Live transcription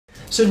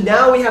So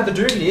now we have the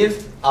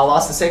derivative. I'll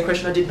ask the same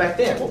question I did back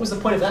there. What was the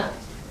point of that?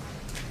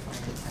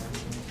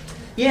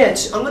 Yeah,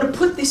 I'm going to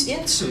put this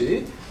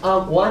into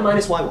y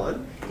minus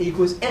y1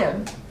 equals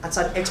m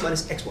outside x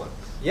minus x1.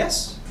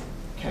 Yes?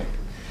 Okay.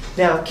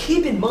 Now,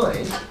 keep in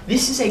mind,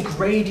 this is a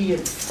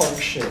gradient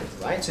function,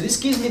 right? So this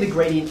gives me the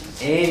gradient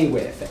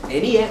anywhere for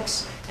any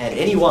x and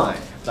any y.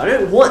 But I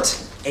don't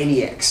want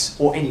any x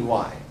or any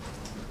y.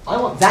 I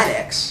want that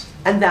x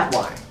and that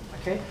y.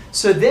 Okay?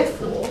 So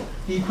therefore,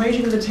 the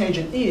equation of the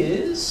tangent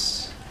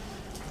is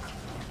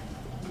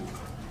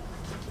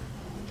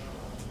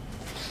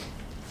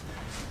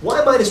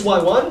y minus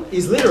y1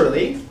 is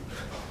literally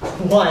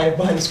y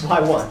minus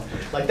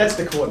y1. Like, that's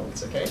the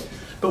coordinates, okay?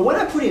 But when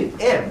I put in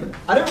m,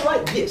 I don't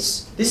write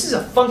this. This is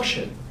a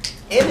function.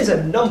 M is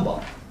a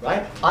number,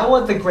 right? I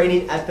want the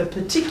gradient at the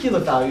particular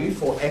value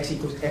for x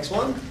equals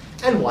x1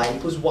 and y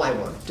equals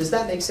y1. Does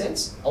that make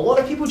sense? A lot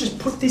of people just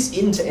put this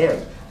into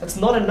m. That's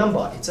not a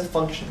number, it's a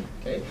function,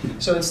 okay?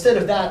 So instead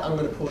of that, I'm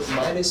going to put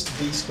minus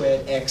b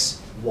squared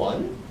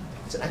x1,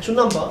 it's an actual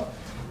number,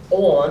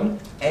 on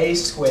a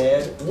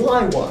squared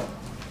y1.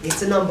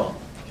 It's a number,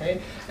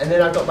 okay? And then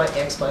I've got my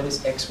x minus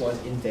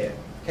x1 in there,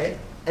 okay?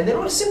 And then I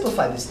want to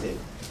simplify this thing.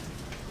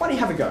 Why don't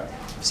you have a go?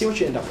 See what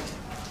you end up with.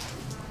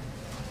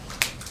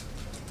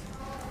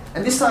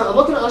 And this time, I'm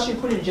not going to ask you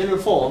to put it in general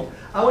form.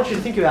 I want you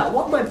to think about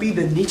what might be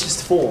the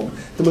neatest form,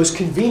 the most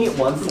convenient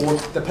one for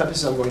the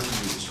purposes I'm going to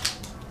use.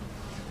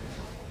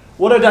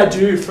 What did I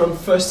do from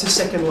first to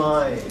second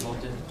line?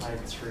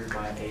 Multiplied through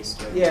by a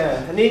squared.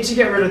 Yeah, I need to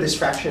get rid of this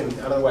fraction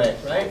out of the way,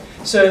 right?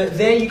 So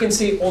there you can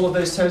see all of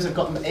those terms have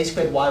gotten a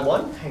squared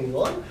y1 hanging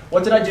on.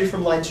 What did I do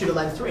from line 2 to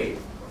line 3?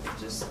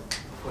 Just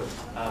put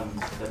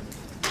the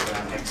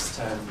x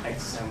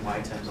and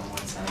y terms on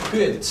one side.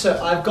 Good.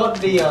 So I've got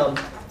the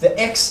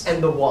x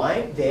and the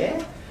y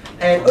there.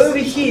 And over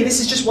here, this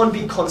is just one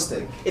big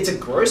constant. It's a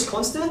gross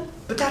constant,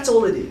 but that's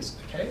all it is,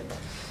 okay?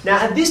 Now,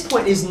 at this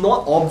point, it's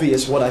not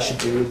obvious what I should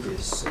do with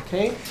this,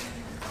 okay?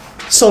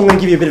 So I'm going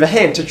to give you a bit of a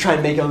hint to try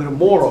and make it a little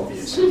more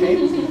obvious, okay?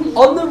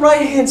 On the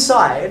right-hand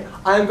side,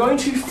 I'm going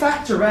to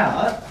factor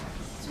out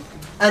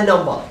a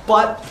number,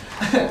 but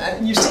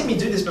you've seen me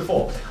do this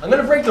before. I'm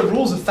going to break the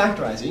rules of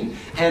factorizing,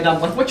 and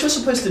like what you're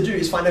supposed to do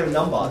is find out a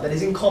number that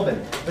is in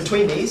common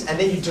between these, and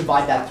then you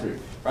divide that through,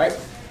 right?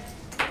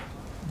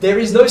 There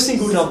is no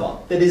single number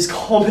that is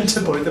common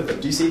to both of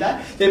them. Do you see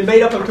that? They're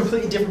made up of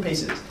completely different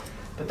pieces.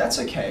 But that's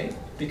okay,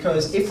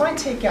 because if I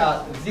take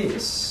out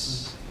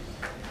this,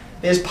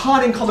 there's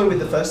part in common with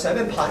the first term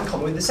and part in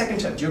common with the second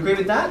term. Do you agree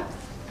with that?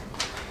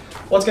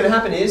 What's going to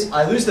happen is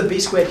I lose the b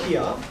squared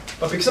here,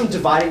 but because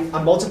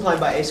I'm multiplying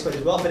by a squared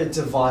as well, I'm going to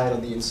divide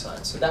on the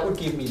inside. So that would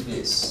give me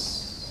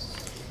this.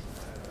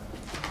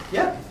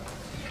 Yeah?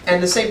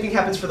 And the same thing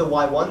happens for the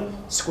y1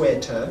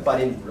 squared term,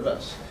 but in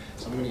reverse.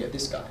 So I'm going to get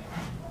this guy.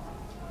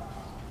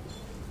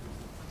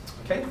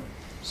 Okay?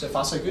 So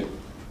far so good?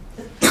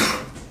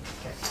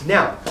 Okay.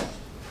 Now,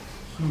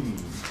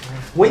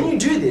 when you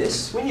do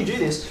this,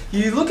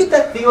 you look at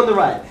that thing on the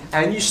right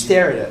and you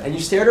stare at it, and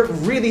you stare at it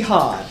really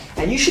hard,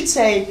 and you should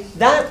say,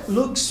 that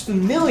looks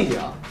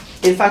familiar.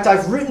 In fact,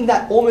 I've written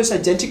that almost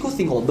identical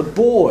thing on the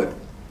board.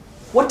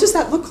 What does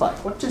that look like?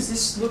 What does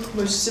this look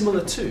most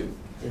similar to?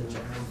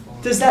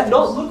 Does that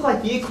not look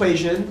like the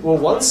equation, or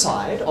one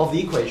side of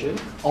the equation,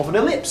 of an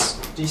ellipse?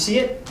 Do you see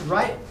it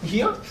right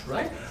here?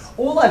 Right?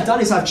 All I've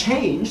done is I've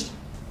changed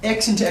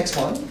x into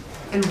x1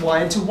 and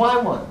y into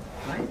y1.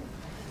 Right?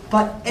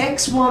 But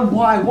x1,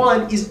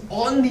 y1 is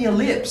on the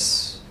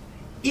ellipse.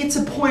 It's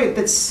a point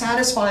that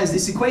satisfies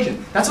this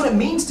equation. That's what it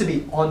means to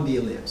be on the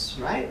ellipse,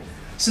 right?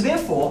 So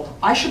therefore,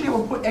 I should be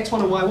able to put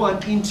x1 and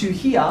y1 into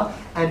here,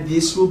 and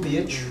this will be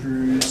a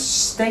true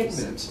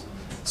statement.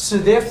 So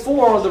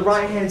therefore, on the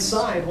right-hand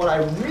side, what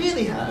I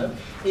really have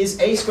is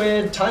a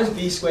squared times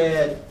b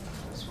squared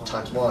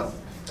times 1.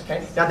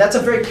 Okay? Now that's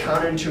a very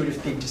counterintuitive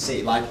thing to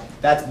see. Like,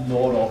 that's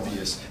not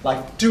obvious.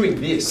 Like,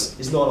 doing this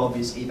is not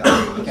obvious either.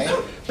 Okay?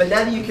 But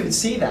now that you can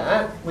see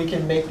that, we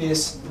can make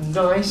this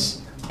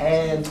nice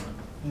and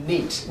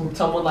neat. Would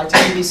someone like to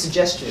give me a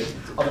suggestion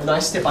of a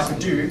nice step I could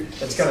do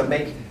that's going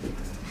to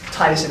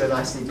tie this in a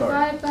nice neat bow?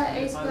 Divide by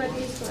a squared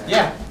b squared.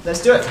 Yeah,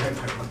 let's do it.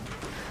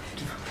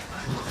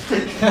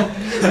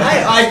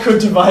 I could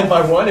divide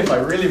by 1 if I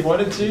really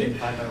wanted to.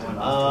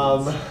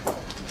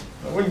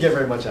 I wouldn't get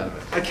very much out of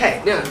it.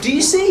 Okay, now, do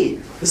you see?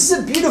 This is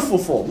a beautiful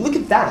form. Look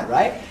at that,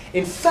 right?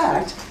 In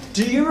fact,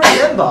 do you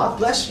remember,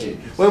 bless you,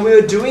 when we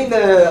were doing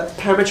the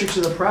parametrics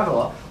of the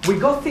parabola, we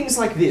got things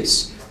like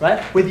this,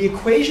 right? Where the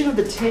equation of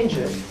the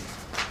tangent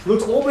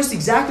looked almost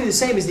exactly the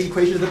same as the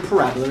equation of the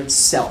parabola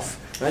itself.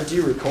 Right? Do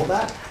you recall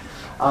that?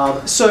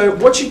 So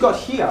what you've got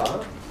here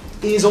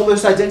is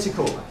almost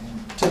identical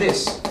to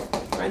this.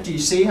 Right? Do you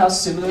see how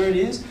similar it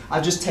is?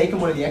 I've just taken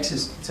one of the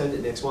x's, turned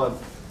it into x1.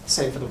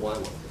 Same for the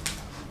y1.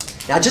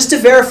 Now, just to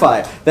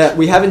verify that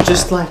we haven't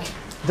just like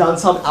done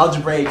some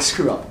algebraic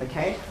screw up,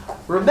 okay?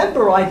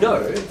 Remember, I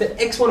know that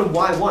x1 and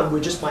y1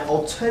 were just my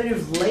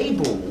alternative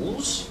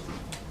labels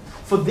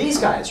for these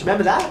guys.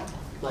 Remember that?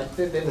 Like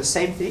they're the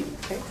same thing,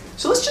 okay?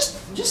 So let's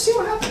just see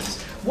what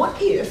happens.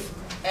 What if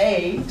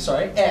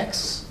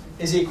x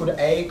is equal to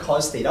a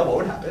cos theta, what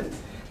would happen?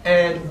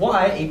 And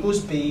y equals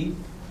b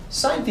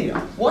sine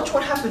theta. Watch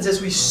what happens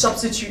as we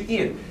substitute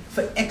in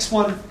for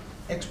x1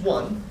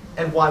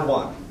 and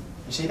y1.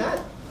 You see that?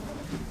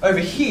 Over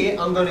here,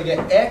 I'm going to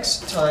get x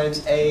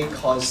times a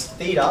cos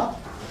theta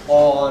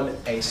on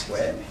a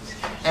squared.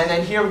 And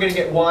then here I'm going to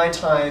get y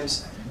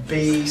times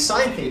b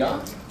sine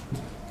theta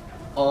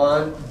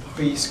on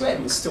b squared.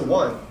 And it's still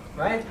 1,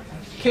 right?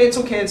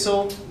 Cancel,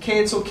 cancel,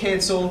 cancel,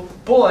 cancel.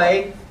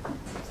 Boy,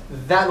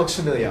 that looks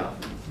familiar,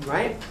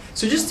 right?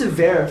 So just to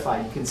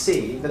verify, you can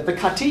see that the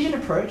Cartesian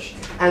approach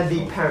and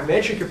the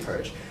parametric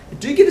approach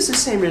do give us the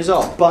same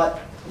result,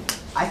 but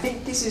I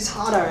think this is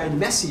harder and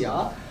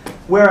messier,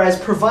 whereas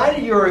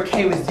provided you're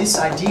okay with this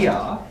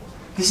idea,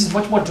 this is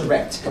much more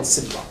direct and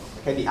simpler.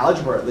 Okay, the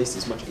algebra at least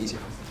is much easier.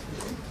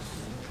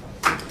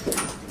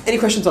 Any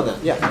questions on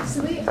that? Yeah.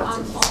 So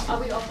are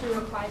we often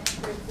required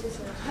to prove this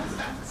in a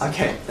test?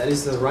 Okay, that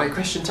is the right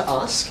question to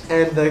ask,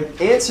 and the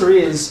answer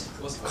is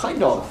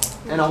kind of,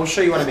 and I will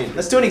show you what I mean.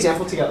 Let's do an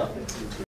example together.